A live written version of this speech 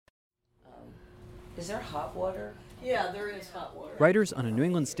Is there hot water? Yeah, there is hot water. Writers on a New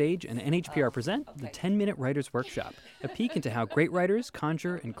England stage and NHPR present the 10-Minute Writers Workshop, a peek into how great writers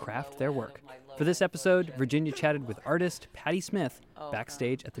conjure and craft their work. For this episode, Virginia chatted with artist Patti Smith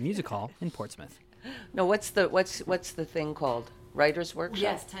backstage at the Music Hall in Portsmouth. No, what's the thing called? Writers Workshop?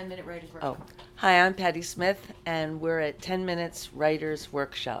 Yes, 10-minute Writers Workshop. Oh. Hi, I'm Patti Smith, and we're at 10 Minutes Writers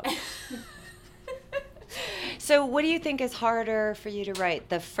Workshop. So what do you think is harder for you to write,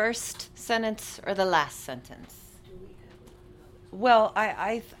 the first sentence or the last sentence? Well,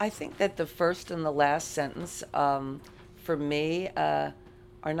 I think that the first and the last sentence, for me, are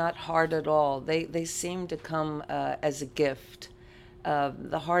not hard at all. They seem to come as a gift.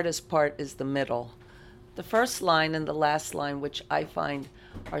 The hardest part is the middle. The first line and the last line, which I find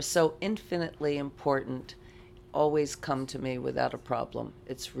are so infinitely important, always come to me without a problem.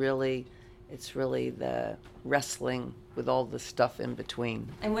 It's really the wrestling with all the stuff in between.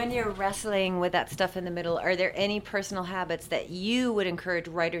 And when you're wrestling with that stuff in the middle, are there any personal habits that you would encourage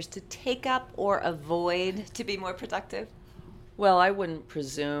writers to take up or avoid to be more productive? Well, I wouldn't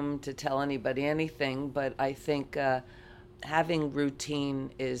presume to tell anybody anything, but I think having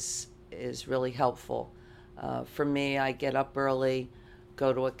routine is really helpful. For me, I get up early,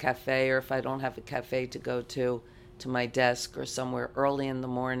 go to a cafe, or if I don't have a cafe to go to my desk or somewhere early in the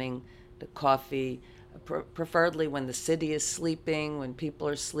morning, the coffee, preferably when the city is sleeping, when people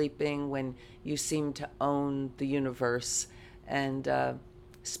are sleeping, when you seem to own the universe, and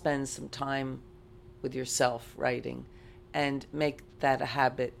spend some time with yourself writing and make that a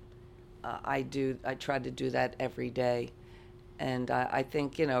habit. I try to do that every day. And I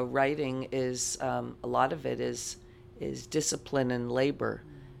think, writing is, a lot of it is discipline and labor.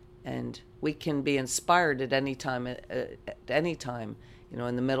 And we can be inspired at any time,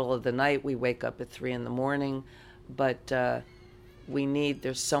 in the middle of the night, we wake up at 3 a.m, but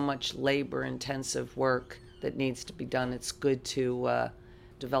there's so much labor-intensive work that needs to be done. It's good to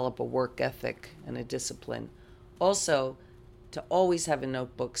develop a work ethic and a discipline. Also, to always have a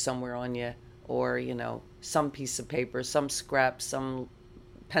notebook somewhere on you, or, some piece of paper, some scrap, some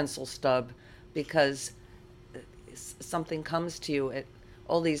pencil stub, because something comes to you at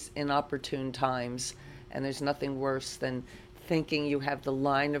all these inopportune times, and there's nothing worse than thinking you have the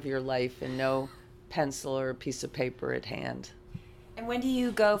line of your life and no pencil or a piece of paper at hand. And when do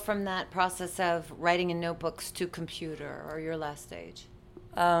you go from that process of writing in notebooks to computer, or your last stage?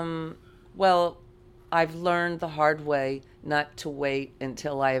 Well, I've learned the hard way not to wait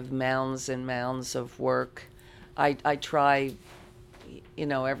until I have mounds and mounds of work. I try,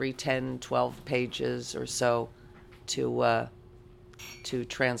 every 10, 12 pages or so to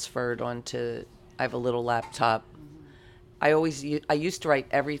transfer it onto, I have a little laptop. I used to write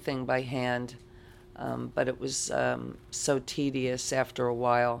everything by hand, but it was so tedious after a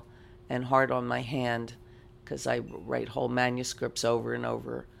while and hard on my hand, because I write whole manuscripts over and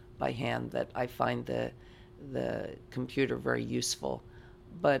over by hand, that I find the computer very useful.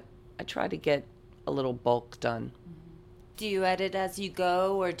 But I try to get a little bulk done. Do you edit as you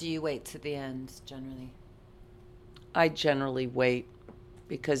go, or do you wait to the end generally? I generally wait,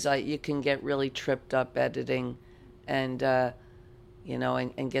 because you can get really tripped up editing, and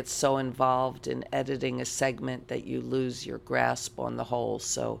and get so involved in editing a segment that you lose your grasp on the whole.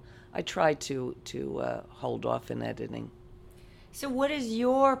 So I try to hold off in editing. So what is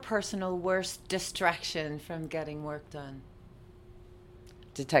your personal worst distraction from getting work done?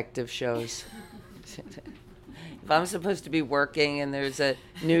 Detective shows. If I'm supposed to be working and there's a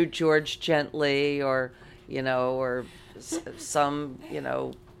new George Gently, or some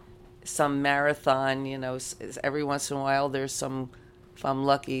marathon, every once in a while there's some, if I'm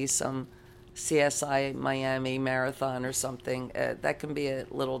lucky, some CSI Miami marathon or something, that can be a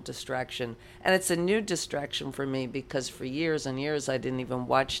little distraction. And it's a new distraction for me, because for years and years I didn't even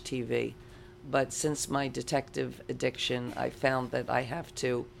watch TV. But since my detective addiction, I found that I have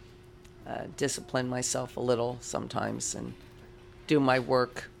to discipline myself a little sometimes and do my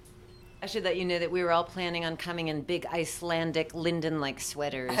work. I should let you know that we were all planning on coming in big Icelandic linden-like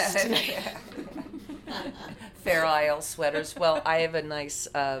sweaters tonight. Fair Isle sweaters. Well, I have a nice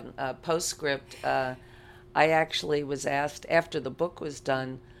postscript. I actually was asked, after the book was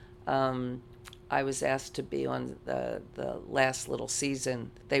done, I was asked to be on the last little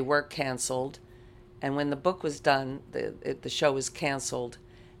season. They were canceled, and when the book was done, the show was canceled,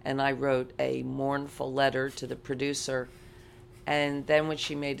 and I wrote a mournful letter to the producer. And then when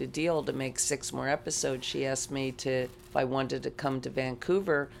she made a deal to make 6 more episodes, she asked me if I wanted to come to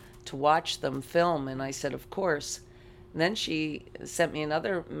Vancouver to watch them film, and I said, of course. And then she sent me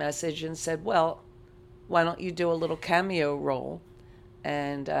another message and said, well, why don't you do a little cameo role?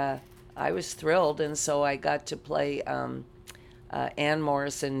 And I was thrilled, and so I got to play Ann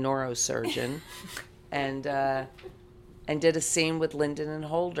Morrison, neurosurgeon, and did a scene with Lyndon and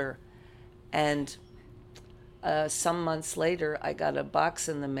Holder. And some months later, I got a box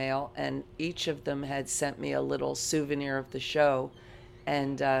in the mail, and each of them had sent me a little souvenir of the show,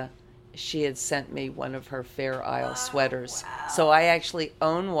 and she had sent me one of her Fair Isle sweaters. Wow. So I actually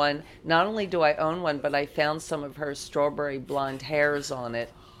own one. Not only do I own one, but I found some of her strawberry blonde hairs on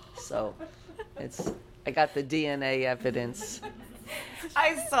it. So I got the DNA evidence.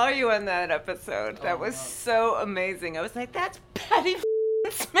 I saw you on that episode. That was so amazing. I was like, that's Patti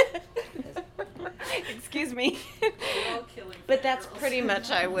Smith. Excuse me. But that's pretty much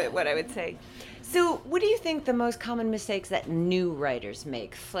what I would say. So what do you think the most common mistakes that new writers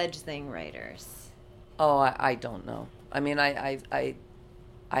make, fledgling writers? Oh, I don't know. I mean, I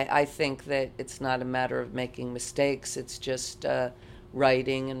think that it's not a matter of making mistakes. It's just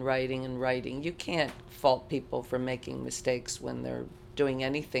writing and writing and writing. You can't fault people for making mistakes when they're doing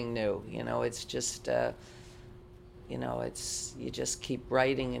anything new. It's just, you just keep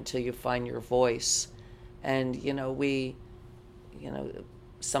writing until you find your voice. And,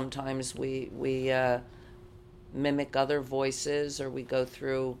 sometimes we mimic other voices, or we go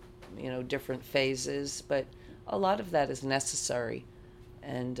through, different phases, but a lot of that is necessary.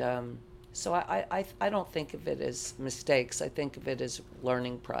 And so I don't think of it as mistakes. I think of it as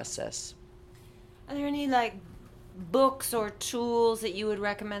learning process. Are there any books or tools that you would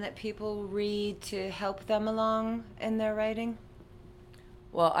recommend that people read to help them along in their writing?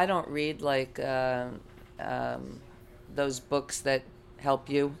 Well, I don't read those books that help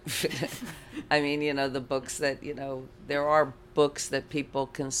you. I mean, the books that, there are books that people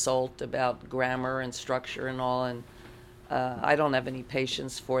consult about grammar and structure and all, and I don't have any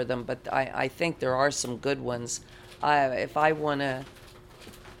patience for them, but I think there are some good ones. If I want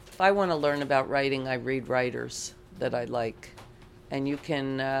to learn about writing, I read writers that I like, and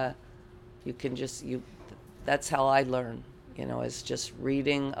that's how I learn, is just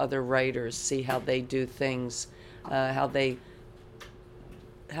reading other writers, see how they do things, how they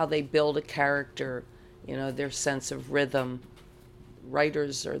build a character, their sense of rhythm.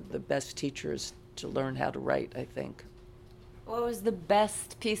 Writers are the best teachers to learn how to write, I think. What was the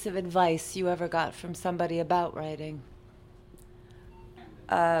best piece of advice you ever got from somebody about writing?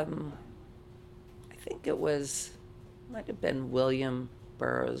 I think might have been William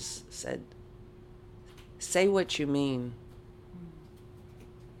Burroughs said, "Say what you mean."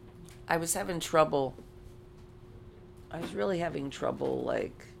 I was really having trouble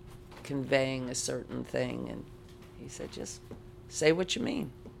conveying a certain thing, and he said, just say what you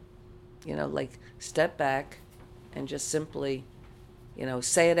mean. Step back and just simply,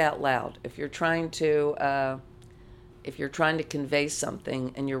 say it out loud. If you're trying to convey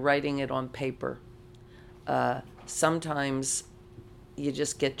something and you're writing it on paper, sometimes you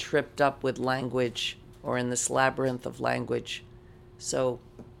just get tripped up with language or in this labyrinth of language. So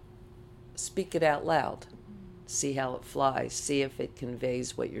speak it out loud. See how it flies. See if it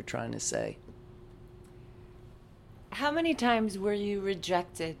conveys what you're trying to say. How many times were you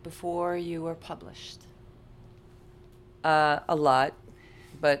rejected before you were published? A lot,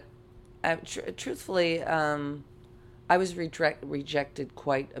 but truthfully, I was rejected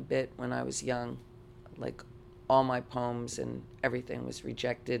quite a bit when I was young. All my poems and everything was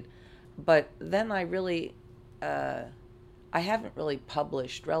rejected. But then I haven't really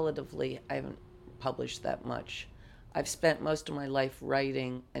published, relatively, I haven't published that much. I've spent most of my life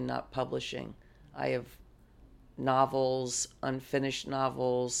writing and not publishing. I have novels, unfinished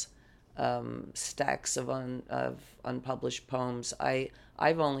novels, stacks of unpublished poems.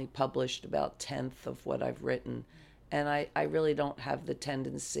 I've only published about 1/10 of what I've written, and I really don't have the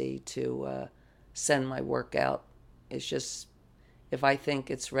tendency to send my work out. It's just, if I think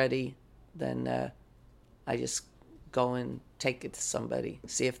it's ready, then I just go and take it to somebody,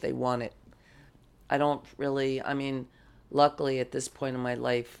 see if they want it. I don't really, luckily at this point in my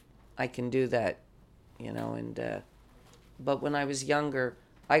life, I can do that, but when I was younger,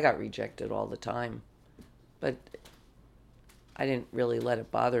 I got rejected all the time, but I didn't really let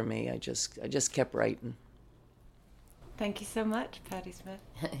it bother me. I just kept writing. Thank you so much, Patti Smith.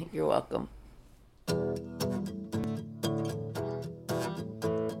 You're welcome.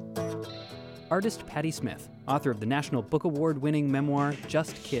 Artist Patti Smith, author of the National Book Award-winning memoir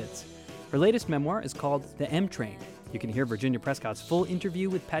Just Kids. Her latest memoir is called The M Train. You can hear Virginia Prescott's full interview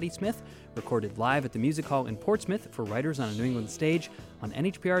with Patti Smith, recorded live at the Music Hall in Portsmouth for Writers on a New England Stage on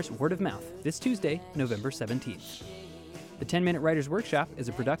NHPR's Word of Mouth this Tuesday, November 17th. The 10-Minute Writers Workshop is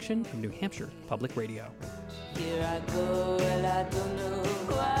a production of New Hampshire Public Radio. Here I go, and I don't know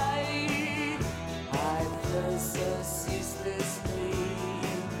why.